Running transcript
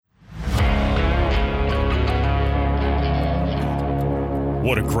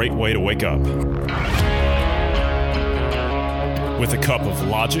What a great way to wake up. With a cup of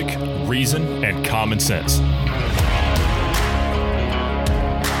logic, reason, and common sense.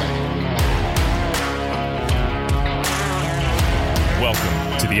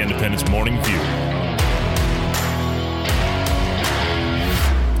 Welcome to the Independence Morning View.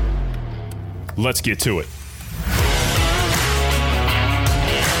 Let's get to it.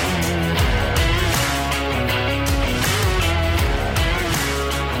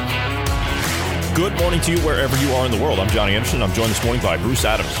 Good morning to you wherever you are in the world. I'm Johnny Anderson. I'm joined this morning by Bruce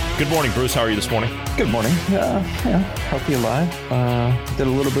Adams. Good morning, Bruce. How are you this morning? Good morning. Healthy, alive. Did a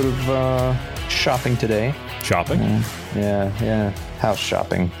little bit of shopping today. Shopping? Yeah. House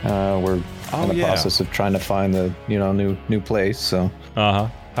shopping. We're in the process of trying to find the new place. So.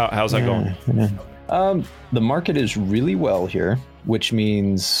 How's that going? Yeah. The market is really well here, which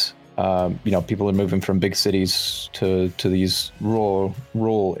means people are moving from big cities to these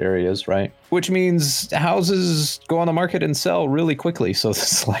rural areas, right? Which means houses go on the market and sell really quickly. So the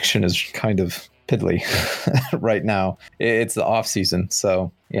selection is kind of piddly right now. It's the off season,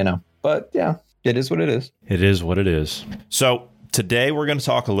 so But yeah, it is what it is. It is what it is. So today we're going to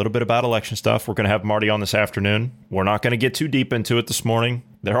talk a little bit about election stuff. We're going to have Marty on this afternoon. We're not going to get too deep into it this morning.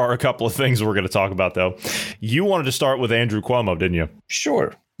 There are a couple of things we're going to talk about, though. You wanted to start with Andrew Cuomo, didn't you?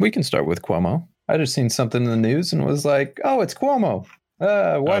 Sure. We can start with Cuomo. I just seen something in the news and was like, oh, it's Cuomo.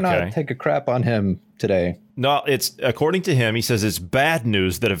 Why not take a crap on him today? No, it's according to him, he says it's bad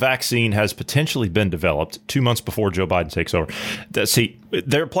news that a vaccine has potentially been developed 2 months before Joe Biden takes over. See,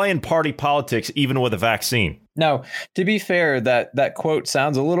 they're playing party politics even with a vaccine. Now, to be fair, that quote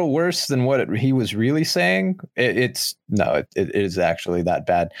sounds a little worse than what he was really saying. It is actually that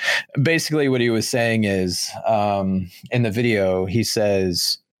bad. Basically, what he was saying is in the video, he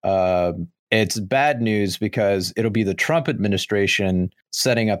says it's bad news because it'll be the Trump administration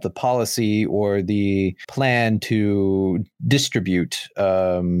setting up the policy or the plan to distribute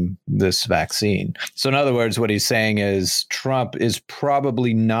this vaccine. So in other words, what he's saying is Trump is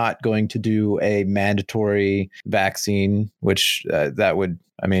probably not going to do a mandatory vaccine, which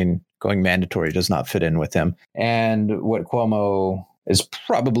going mandatory does not fit in with him. And what Cuomo is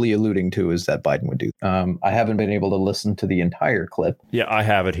probably alluding to is that Biden would do. I haven't been able to listen to the entire clip. Yeah, I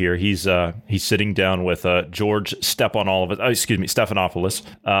have it here. He's sitting down with George Stephanopoulos.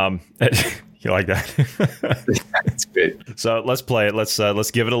 You like that? That's great. So let's play it.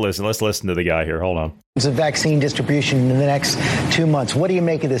 Let's give it a listen. Let's listen to the guy here. Hold on. It's a vaccine distribution in the next 2 months. What do you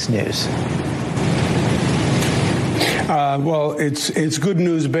make of this news? Well, it's good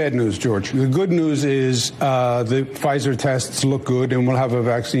news, bad news, George. The good news is the Pfizer tests look good and we'll have a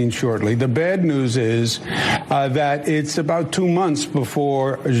vaccine shortly. The bad news is that it's about 2 months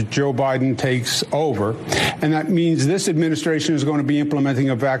before Joe Biden takes over. And that means this administration is going to be implementing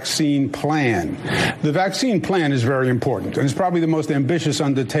a vaccine plan. The vaccine plan is very important, and it's probably the most ambitious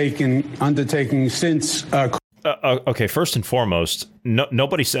undertaking since. Okay, first and foremost,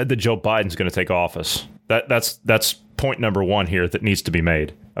 nobody said that Joe Biden's going to take office. That's point number one here that needs to be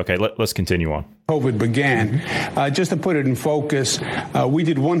made. Okay, let's continue on. COVID began. Just to put it in focus, we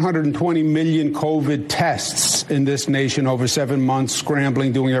did 120 million COVID tests in this nation over 7 months,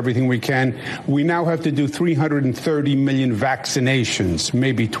 scrambling, doing everything we can. We now have to do 330 million vaccinations,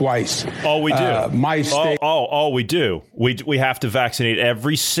 maybe twice. All we do. My state. All we do. We have to vaccinate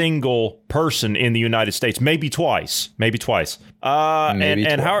every single person in the United States, maybe twice. Maybe twice.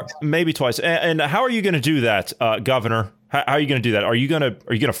 And how are you going to do that, Governor? How are you going to do that? Are you going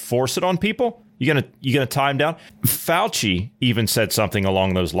to force it on people? You going to time down? Fauci even said something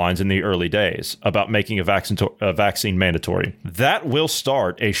along those lines in the early days about making a vaccine mandatory. That will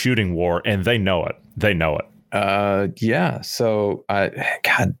start a shooting war, and they know it. They know it. Yeah. So,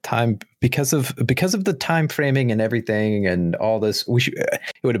 time because of the time framing and everything and all this. It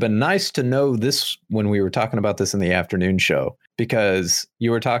would have been nice to know this when we were talking about this in the afternoon show, because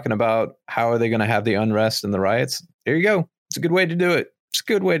you were talking about how are they going to have the unrest and the riots. There you go. It's a good way to do it. It's a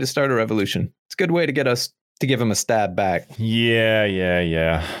good way to start a revolution. It's a good way to get us to give them a stab back.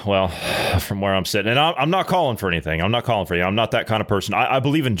 Yeah. Well, from where I'm sitting, and I'm not calling for anything. I'm not calling for you. I'm not that kind of person. I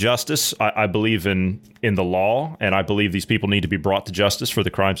believe in justice. I believe in the law, and I believe these people need to be brought to justice for the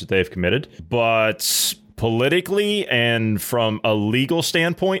crimes that they have committed. But politically and from a legal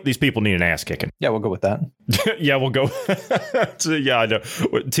standpoint, these people need an ass kicking. Yeah, we'll go with that. Yeah, we'll go. Yeah, I know.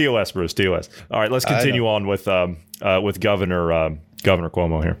 TOS, Bruce. TOS. All right, let's continue on with Governor Governor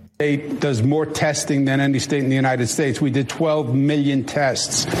Cuomo here. State does more testing than any state in the United States. We did 12 million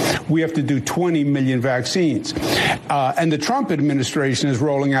tests. We have to do 20 million vaccines. And the Trump administration is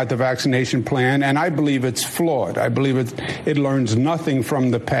rolling out the vaccination plan, and I believe it's flawed. I believe it learns nothing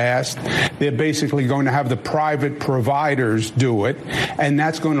from the past. They're basically going to have the private providers do it, and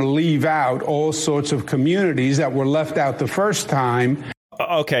that's going to leave out all sorts of communities that were left out the first time.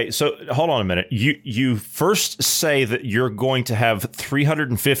 Okay, so hold on a minute. You first say that you're going to have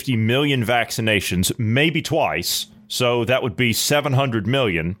 350 million vaccinations, maybe twice. So that would be 700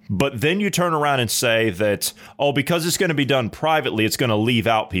 million. But then you turn around and say that, because it's going to be done privately, it's going to leave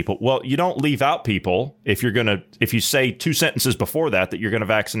out people. Well, you don't leave out people if you say 2 sentences before that you're going to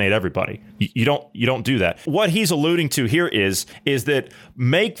vaccinate everybody. You don't do that. What he's alluding to here is that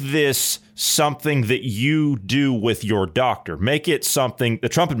make this something that you do with your doctor. Make it something the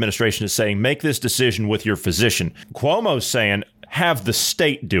Trump administration is saying, make this decision with your physician. Cuomo's saying, have the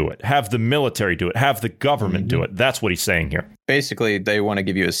state do it, have the military do it, have the government do it. That's what he's saying here. Basically, they want to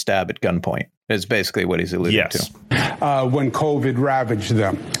give you a stab at gunpoint. Is basically what he's alluding to. When COVID ravaged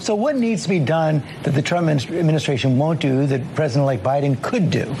them. So what needs to be done that the Trump administration won't do that President-elect Biden could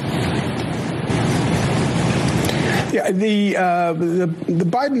do? Yeah, the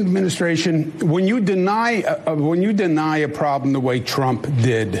Biden administration, when you deny a problem the way Trump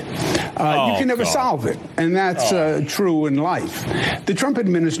did, you can never solve it, and that's true in life. The Trump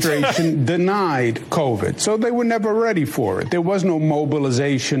administration denied COVID, so they were never ready for it. There was no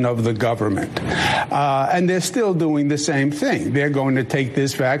mobilization of the government, and they're still doing the same thing. They're going to take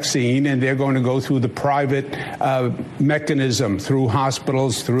this vaccine and they're going to go through the private mechanism, through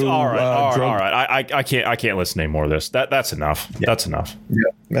hospitals, through all right. I can't listen anymore of this. That's enough. Yeah. That's enough. Yeah,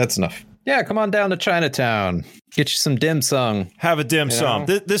 that's enough. Yeah, come on down to Chinatown. Get you some dim sum. Have a dim sum.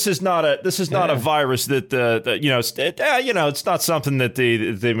 This is not a virus that it's not something that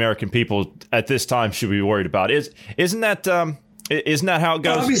the American people at this time should be worried about. Isn't that how it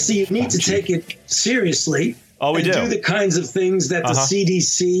goes? Obviously, you need to take it seriously. Oh, we do. Do the kinds of things that the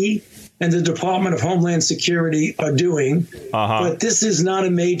CDC and the Department of Homeland Security are doing. But this is not a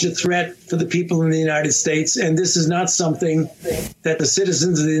major threat for the people in the United States, and this is not something that the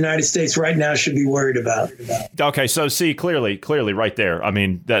citizens of the United States right now should be worried about. Okay, so see, clearly right there. I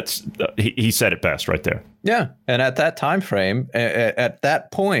mean, that's he said it best right there. Yeah, and at that time frame, at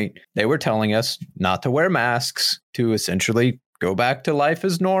that point, they were telling us not to wear masks, to essentially go back to life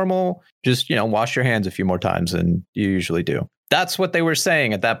as normal. Just, wash your hands a few more times than you usually do. That's what they were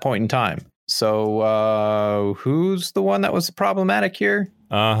saying at that point in time. So who's the one that was problematic here?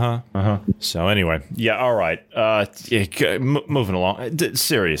 So anyway, yeah, all right. Moving along.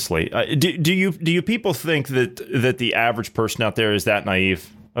 Seriously, do you people think that the average person out there is that naive?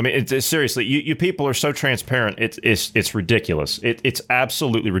 I mean, seriously, you people are so transparent. It's ridiculous. It's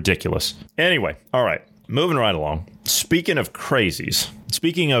absolutely ridiculous. Anyway, all right. Moving right along. Speaking of crazies,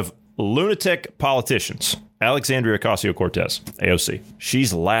 speaking of lunatic politicians, Alexandria Ocasio-Cortez, AOC,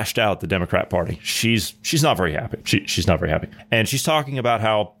 she's lashed out the Democrat Party. She's not very happy. She's not very happy. And she's talking about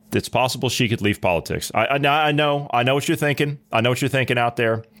how it's possible she could leave politics. I know what you're thinking. I know what you're thinking out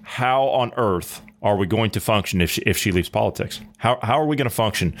there. How on earth are we going to function if she leaves politics? How are we going to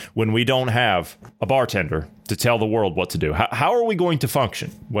function when we don't have a bartender to tell the world what to do? How are we going to function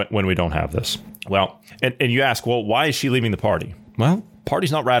when we don't have this? Well, and you ask, well, why is she leaving the party? Well,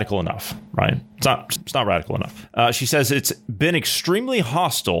 party's not radical enough, right? It's not radical enough. She says it's been extremely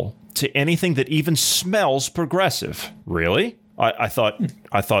hostile to anything that even smells progressive. Really? I thought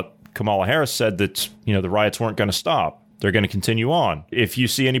Kamala Harris said that, the riots weren't going to stop. They're going to continue on. If you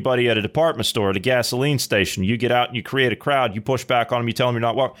see anybody at a department store, at a gasoline station, you get out and you create a crowd, you push back on them, you tell them you're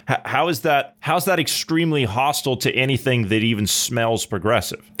not welcome. How's that extremely hostile to anything that even smells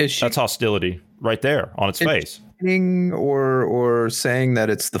progressive? That's hostility right there on its face. Or saying that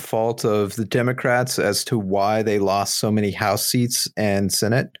it's the fault of the Democrats as to why they lost so many House seats and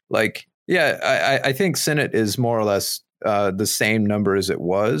Senate. I think Senate is more or less the same number as it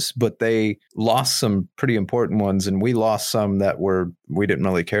was, but they lost some pretty important ones, and we lost some that we didn't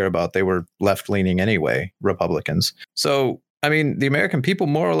really care about. They were left-leaning anyway, Republicans. So, I mean, the American people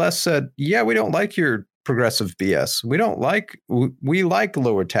more or less said, yeah, we don't like your progressive BS. We like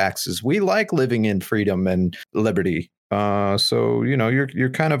lower taxes. We like living in freedom and liberty. So, you're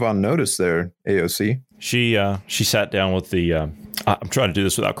kind of on notice there, AOC. She sat down with the I'm trying to do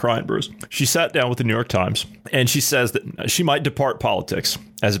this without crying, Bruce. She sat down with the New York Times, and she says that she might depart politics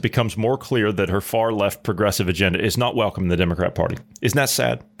as it becomes more clear that her far left progressive agenda is not welcome in the Democrat Party. Isn't that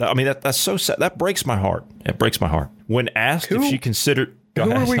sad? I mean, that's so sad. That breaks my heart. It breaks my heart. When asked if she considered...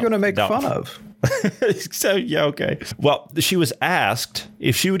 Who are we going to make fun of? So, yeah, okay. Well, she was asked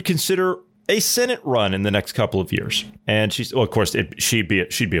if she would consider a Senate run in the next couple of years. And she's, well, of course, she'd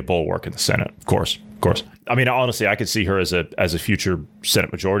be a bulwark in the Senate, of course. I mean, honestly, I could see her as a future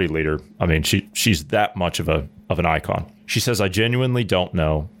Senate Majority Leader. I mean, she's that much of an icon. She says, I genuinely don't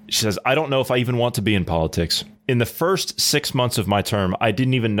know. She says, I don't know if I even want to be in politics. In the first 6 months of my term, I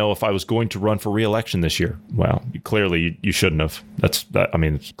didn't even know if I was going to run for re-election this year. Well, clearly you shouldn't have.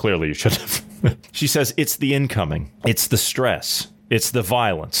 Clearly you shouldn't have. She says, it's the incoming. It's the stress. It's the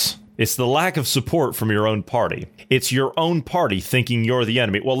violence. It's the lack of support from your own party. It's your own party thinking you're the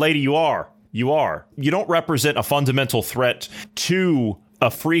enemy. Well, lady, you are. You are. You don't represent a fundamental threat to a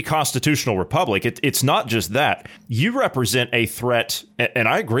free constitutional republic. It's not just that. You represent a threat, and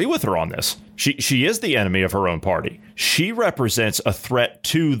I agree with her on this. She is the enemy of her own party. She represents a threat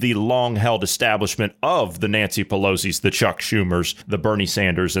to the long-held establishment of the Nancy Pelosi's, the Chuck Schumers, the Bernie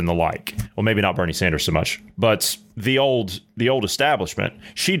Sanders, and the like. Well, maybe not Bernie Sanders so much, but the old establishment.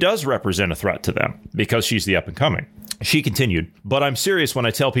 She does represent a threat to them because she's the up-and-coming. She continued, but I'm serious when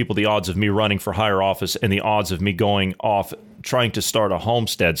I tell people the odds of me running for higher office and the odds of me going off trying to start a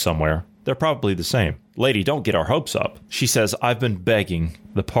homestead somewhere, they're probably the same. Lady, don't get our hopes up. She says, I've been begging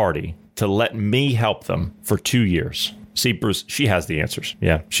the party to let me help them for 2 years. See, Bruce, she has the answers.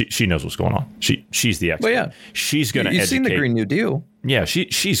 Yeah, she knows what's going on. She's the expert. Well, yeah. She's going to educate. You've seen the Green New Deal. Yeah,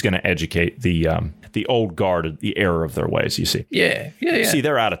 she's going to educate the old guard, the error of their ways, you see. Yeah. See,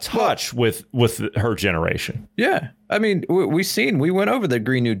 they're out of touch with her generation. Yeah. I mean, we went over the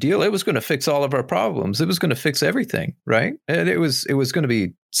Green New Deal. It was going to fix all of our problems. It was going to fix everything, right? And it was going to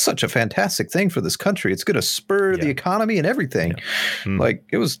be such a fantastic thing for this country. It's going to spur the economy and everything. Yeah. Like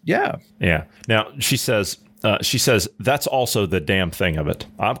it was, yeah. Now, she says, that's also the damn thing of it.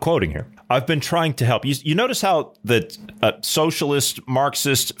 I'm quoting here. I've been trying to help. You notice how the socialist,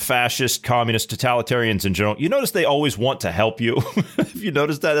 Marxist, fascist, communist, totalitarians in general, you notice they always want to help you. If you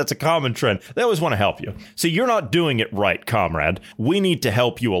notice that, that's a common trend. They always want to help you. See, you're not doing it right, comrade. We need to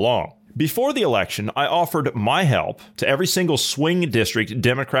help you along. Before the election, I offered my help to every single swing district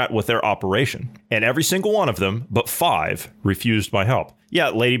Democrat with their operation, and every single one of them, but 5, refused my help. Yeah,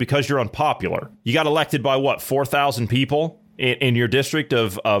 lady, because you're unpopular. You got elected by what, 4,000 people in your district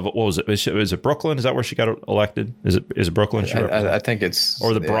of what was it? Is it Brooklyn? Is that where she got elected? Is it Brooklyn? I think it's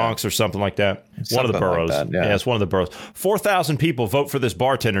or the Bronx or something like that. One of the boroughs. Like that, yeah, it's one of the boroughs. 4,000 people vote for this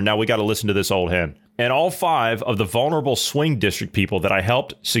bartender. Now we got to listen to this old hen. And all 5 of the vulnerable swing district people that I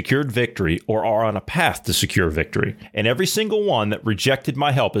helped secured victory or are on a path to secure victory. And every single one that rejected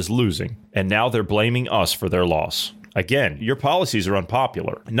my help is losing. And now they're blaming us for their loss. Again, your policies are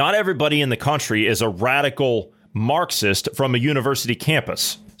unpopular. Not everybody in the country is a radical Marxist from a university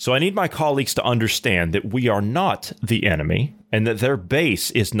campus. So I need my colleagues to understand that we are not the enemy and that their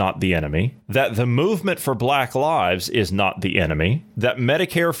base is not the enemy, that the movement for Black Lives is not the enemy, that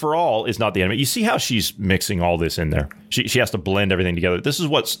Medicare for all is not the enemy. You see how she's mixing all this in there? She has to blend everything together. This is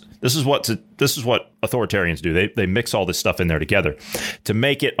what authoritarians do. They mix all this stuff in there together to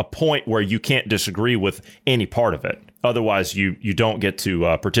make it a point where you can't disagree with any part of it. Otherwise, you don't get to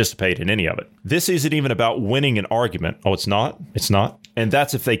participate in any of it. This isn't even about winning an argument. Oh, it's not? It's not? And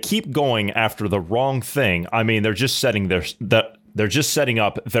that's if they keep going after the wrong thing. I mean, they're just setting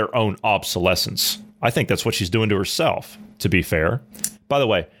up their own obsolescence. I think that's what she's doing to herself, to be fair. By the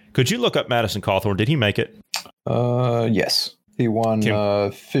way, could you look up Madison Cawthorn? Did he make it? Yes. He won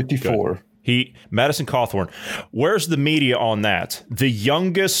 54. Madison Cawthorn. Where's the media on that? The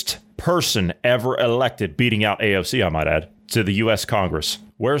youngest person ever elected, beating out AOC, I might add, to the U.S. Congress.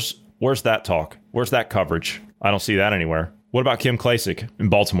 Where's that talk? Where's that coverage? I don't see that anywhere. What about Kim Klacik in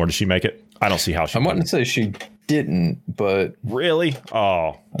Baltimore? Did she make it? I don't see how she. I'm wanting to say she didn't, but really?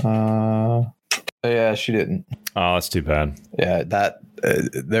 Oh. Yeah, she didn't. Oh, that's too bad. Yeah, that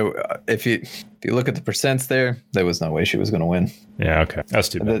if you look at the percents there was no way she was going to win. Yeah, okay, that's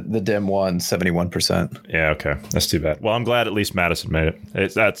too bad. The Dem won 71%. Yeah, okay, that's too bad. Well, I'm glad at least Madison made it.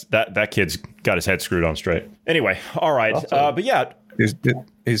 That kid's got his head screwed on straight. Anyway, all right, but yeah.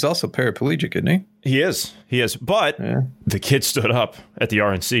 He's also paraplegic, isn't he? He is. But the kid stood up at the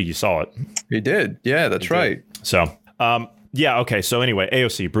RNC. You saw it. He did. Yeah, that's right. So, yeah, okay. So anyway,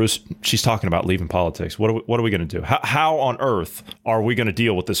 AOC, Bruce, she's talking about leaving politics. What are we going to do? How on earth are we going to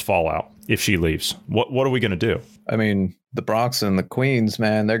deal with this fallout if she leaves? What are we going to do? I mean, the Bronx and the Queens,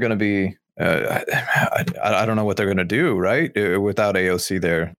 man, they're going to be... I don't know what they're going to do, right? Without AOC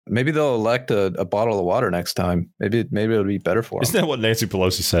there. Maybe they'll elect a bottle of water next time. Maybe it'll be better for them. Isn't that what Nancy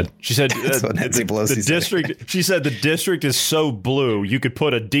Pelosi said? She said That's what Nancy Pelosi said. She said the district is so blue, you could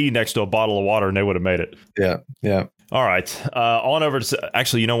put a D next to a bottle of water and they would have made it. Yeah. All right. On over to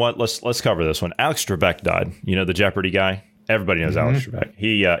actually, you know what? Let's cover this one. Alex Trebek died. You know, the Jeopardy guy. Everybody knows Alex Trebek.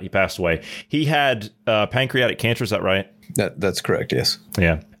 He passed away. He had pancreatic cancer. Is that right? That's correct. Yes.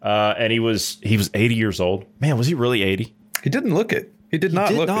 Yeah. And he was 80 years old. Man, was he really 80? He didn't look it. He did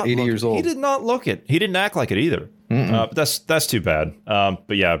not look 80 years old. He did not look it. He didn't act like it either. But that's too bad.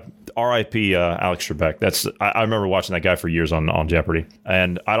 But yeah, R.I.P. Alex Trebek. I remember watching that guy for years on Jeopardy,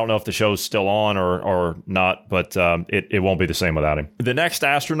 and I don't know if the show's still on or not, but it won't be the same without him. The next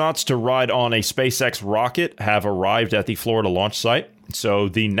astronauts to ride on a SpaceX rocket have arrived at the Florida launch site. So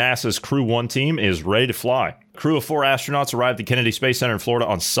the NASA's Crew 1 team is ready to fly. Crew of 4 astronauts arrived at Kennedy Space Center in Florida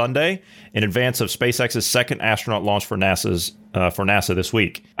on Sunday in advance of SpaceX's second astronaut launch for NASA this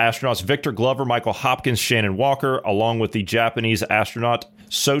week. Astronauts Victor Glover, Michael Hopkins, Shannon Walker, along with the Japanese astronaut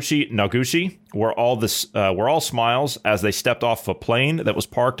Soichi Noguchi, were all smiles as they stepped off a plane that was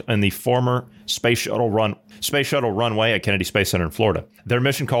parked in the former space shuttle runway at Kennedy Space Center in Florida. Their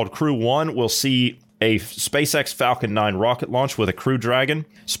mission, called Crew 1, will see a SpaceX Falcon 9 rocket launch with a Crew Dragon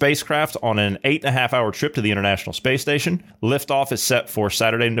spacecraft on an 8.5-hour trip to the International Space Station. Liftoff is set for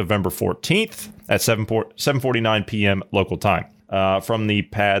Saturday, November 14th at 7:49 p.m. local time. From the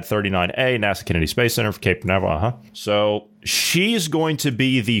Pad 39A, NASA Kennedy Space Center for Cape Canaveral. So she's going to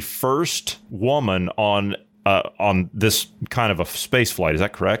be the first woman on this kind of a space flight. Is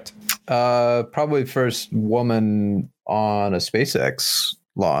that correct? Probably first woman on a SpaceX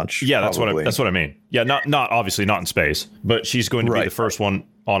launch. Yeah, that's what I mean. Yeah, not obviously not in space, but she's going to be the first one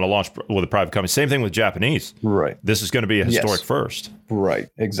on a launch with a private company. Same thing with Japanese. Right. This is going to be a historic first. Right.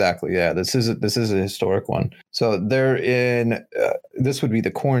 Exactly. Yeah. This is a historic one. So they're in. This would be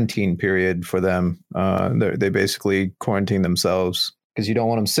the quarantine period for them. They basically quarantine themselves because you don't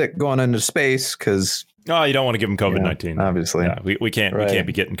want them sick going into space because. Oh, you don't want to give them COVID-19. Obviously. Yeah, we can't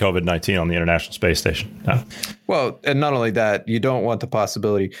be getting COVID-19 on the International Space Station. No. Well, and not only that, you don't want the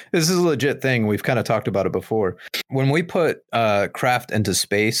possibility. This is a legit thing. We've kind of talked about it before. When we put craft into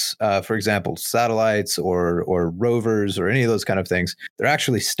space, for example, satellites or rovers or any of those kind of things, they're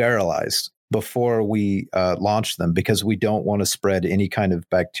actually sterilized before we launch them because we don't want to spread any kind of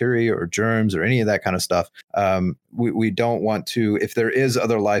bacteria or germs or any of that kind of stuff. We don't want to, if there is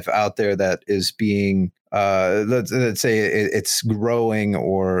other life out there that is being, let's say it's growing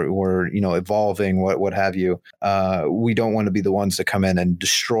or evolving, what have you, we don't want to be the ones to come in and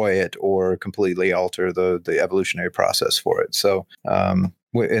destroy it or completely alter the evolutionary process for it. So,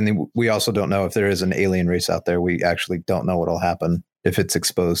 and we also don't know if there is an alien race out there. We actually don't know what'll happen if it's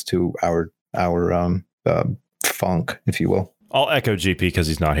exposed to our funk, if you will. I'll echo GP because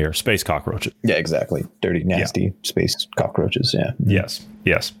he's not here. Space cockroaches. Yeah, exactly. Dirty, nasty space cockroaches. Yeah.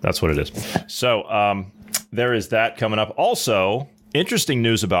 Yes, that's what it is. So there is that coming up. Also, interesting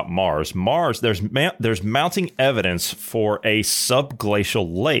news about Mars. There's mounting evidence for a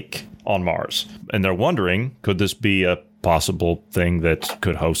subglacial lake on Mars, and they're wondering, could this be a possible thing that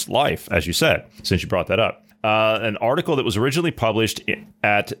could host life, as you said, since you brought that up. An article that was originally published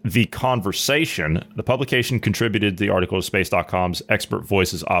at The Conversation. The publication contributed the article to Space.com's Expert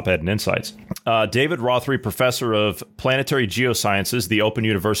Voices op-ed and insights. David Rothery, professor of planetary geosciences, the Open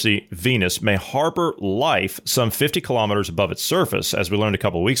University Venus, may harbor life some 50 kilometers above its surface, as we learned a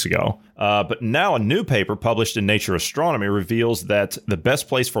couple of weeks ago. But now a new paper published in Nature Astronomy reveals that the best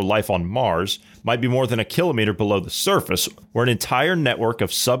place for life on Mars might be more than a kilometer below the surface, where an entire network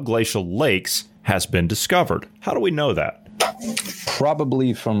of subglacial lakes has been discovered. How do we know that?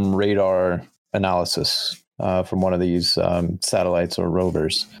 Probably from radar analysis from one of these satellites or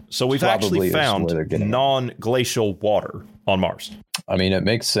rovers. So we've actually found non-glacial water on Mars. I mean, it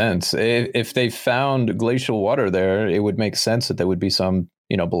makes sense. If they found glacial water there, it would make sense that there would be some,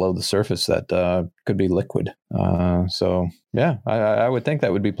 below the surface that could be liquid. So yeah, I would think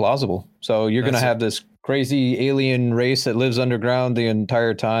that would be plausible. So you're going to have this crazy alien race that lives underground the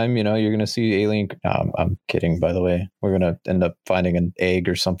entire time. You're going to see alien. No, I'm kidding, by the way. We're going to end up finding an egg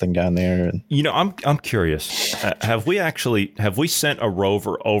or something down there. I'm curious. Have we sent a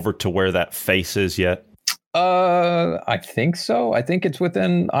rover over to where that face is yet? I think so. I think it's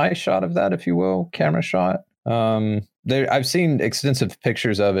within eye shot of that, if you will, camera shot. I've seen extensive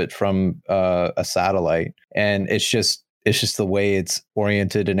pictures of it from a satellite, and it's just the way it's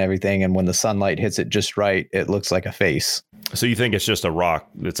oriented and everything. And when the sunlight hits it just right, it looks like a face. So you think it's just a rock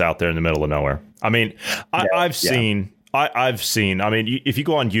that's out there in the middle of nowhere? I mean, I've seen, I mean, if you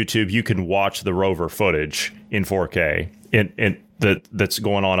go on YouTube, you can watch the rover footage in 4K that's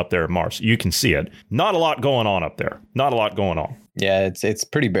going on up there at Mars. You can see it. Not a lot going on up there. Not a lot going on. Yeah, it's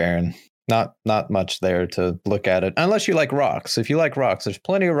pretty barren. Not much there to look at it, unless you like rocks. If you like rocks, there's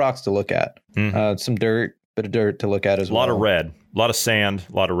plenty of rocks to look at. Mm-hmm. Some dirt, bit of dirt to look at as well. A lot of red, a lot of sand,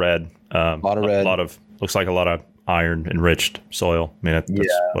 a lot of red. A lot of red. A lot of, looks like a lot of iron enriched soil. I mean, that's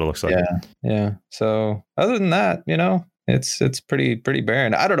what it looks like. Yeah. So other than that, it's pretty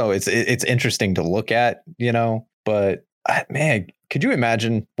barren. I don't know. It's interesting to look at, but man, could you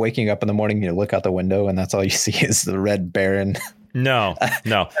imagine waking up in the morning, you look out the window and that's all you see is the red barren? No.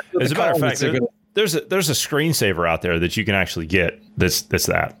 As a matter of fact, there's a screensaver out there that you can actually get that's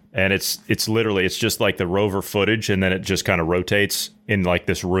that. And it's literally, it's just like the rover footage, and then it just kind of rotates in like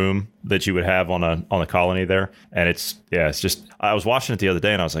this room that you would have on a colony there. And it's just, I was watching it the other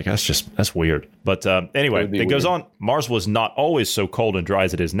day and I was like, that's weird. But anyway, it goes on. Mars was not always so cold and dry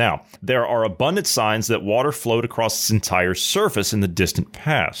as it is now. There are abundant signs that water flowed across its entire surface in the distant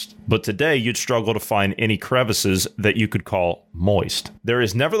past. But today you'd struggle to find any crevices that you could call moist. There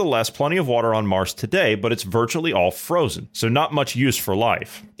is nevertheless plenty of water on Mars today, but it's virtually all frozen. So not much use for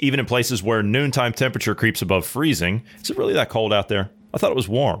life. Even in places where noontime temperature creeps above freezing, is it really that cold out there? I thought it was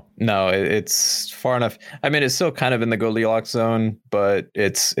warm. No, it's far enough. I mean, it's still kind of in the Goldilocks zone, but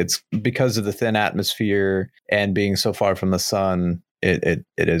it's because of the thin atmosphere and being so far from the sun, it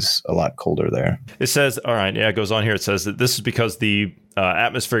is a lot colder there. It says, all right, it goes on here. It says that this is because the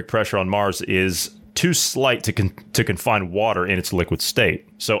atmospheric pressure on Mars is too slight to confine water in its liquid state.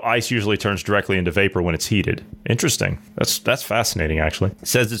 So ice usually turns directly into vapor when it's heated. Interesting. That's fascinating, actually. It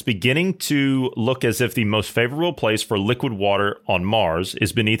says it's beginning to look as if the most favorable place for liquid water on Mars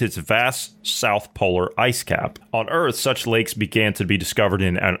is beneath its vast south polar ice cap. On Earth, such lakes began to be discovered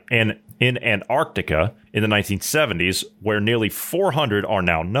in Antarctica in the 1970s, where nearly 400 are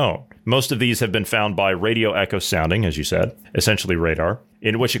now known. Most of these have been found by radio echo sounding, as you said, essentially radar,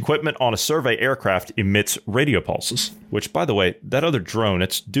 in which equipment on a survey aircraft emits radio pulses. Which, by the way, that other drone,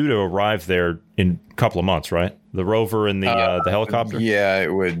 it's due to arrive there in a couple of months, right? The rover and the helicopter? Yeah,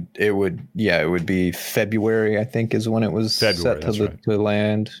 it would be February, I think, is when it was set to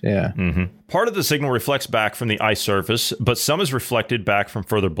land. Yeah. Mm-hmm. Part of the signal reflects back from the ice surface, but some is reflected back from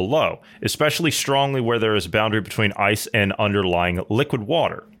further below, especially strongly where there is a boundary between ice and underlying liquid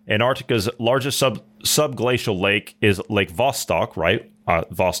water. Antarctica's largest subglacial lake is Lake Vostok, right?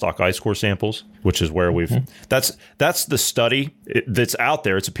 Vostok ice core samples, which is where we've that's the study that's out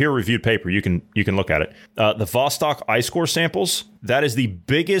there. It's a peer-reviewed paper. You can look at it. The Vostok ice core samples, that is the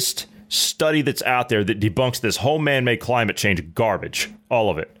biggest study that's out there that debunks this whole man-made climate change garbage, all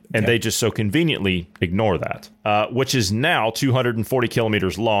of it. And they just so conveniently ignore that, which is now 240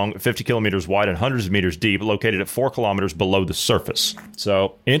 kilometers long, 50 kilometers wide, and hundreds of meters deep, located at 4 kilometers below the surface.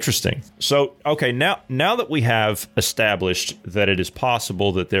 So interesting. So, okay, now that we have established that it is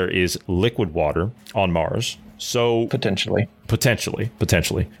possible that there is liquid water on Mars, so potentially.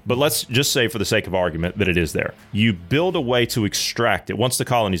 But let's just say, for the sake of argument, that it is there. You build a way to extract it. Once the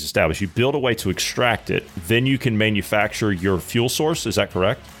colony is established, you build a way to extract it. Then you can manufacture your fuel source. Is that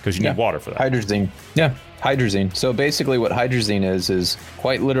correct? Because you need water for that. Hydrazine. Yeah, hydrazine. So basically what hydrazine is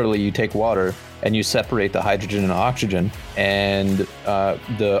quite literally you take water and you separate the hydrogen and oxygen, and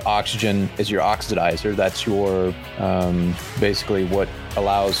the oxygen is your oxidizer. That's your basically what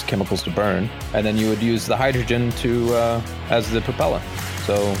allows chemicals to burn, and then you would use the hydrogen to as the propellant.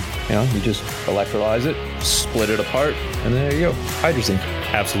 So you just electrolyze it, split it apart, and there you go, hydrazine.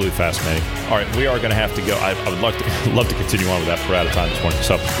 Absolutely fascinating. All right, we are going to have to go. I would love to continue on with that, but we're out of time this morning.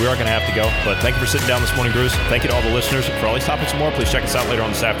 So we are going to have to go. But thank you for sitting down this morning, Bruce. Thank you to all the listeners. For all these topics and more, please check us out later on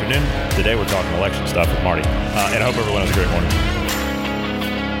this afternoon. Today we're talking election stuff with Marty. And I hope everyone has a great morning.